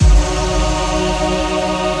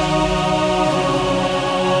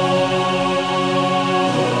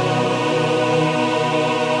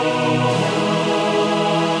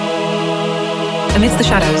Amidst the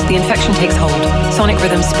shadows, the infection takes hold. Sonic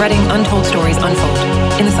rhythms spreading, untold stories unfold.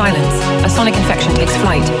 In the silence, a sonic infection takes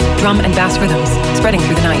flight. Drum and bass rhythms spreading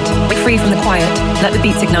through the night. Break free from the quiet, let the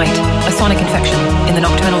beats ignite. A sonic infection in the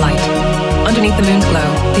nocturnal light. Underneath the moon's glow,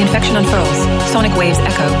 the infection unfurls. Sonic waves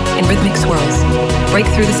echo in rhythmic swirls. Break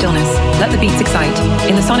through the stillness, let the beats excite.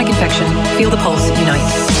 In the sonic infection, feel the pulse unite.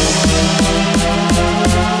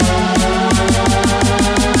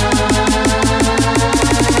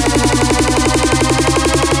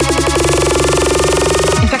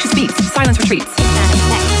 Silence retreats.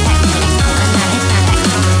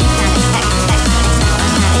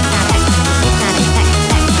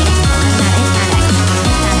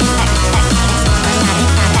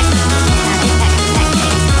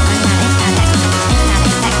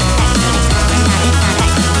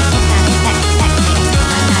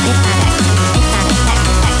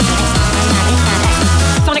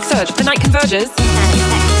 Sonic surge, the night converges.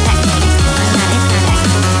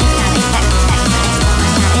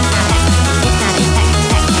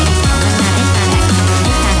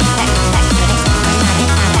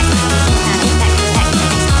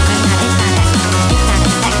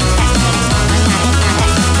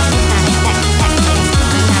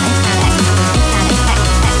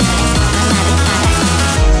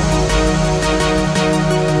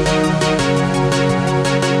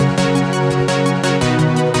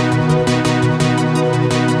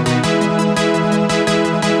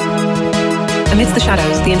 Amidst the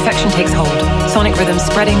shadows, the infection takes hold. Sonic rhythms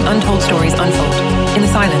spreading, untold stories unfold. In the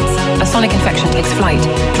silence, a sonic infection takes flight.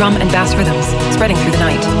 Drum and bass rhythms spreading through the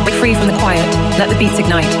night. Break free from the quiet, let the beats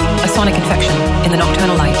ignite. A sonic infection in the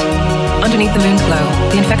nocturnal light. Underneath the moon's glow,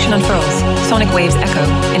 the infection unfurls. Sonic waves echo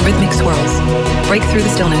in rhythmic swirls. Break through the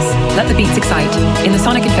stillness, let the beats excite. In the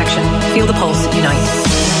sonic infection, feel the pulse unite.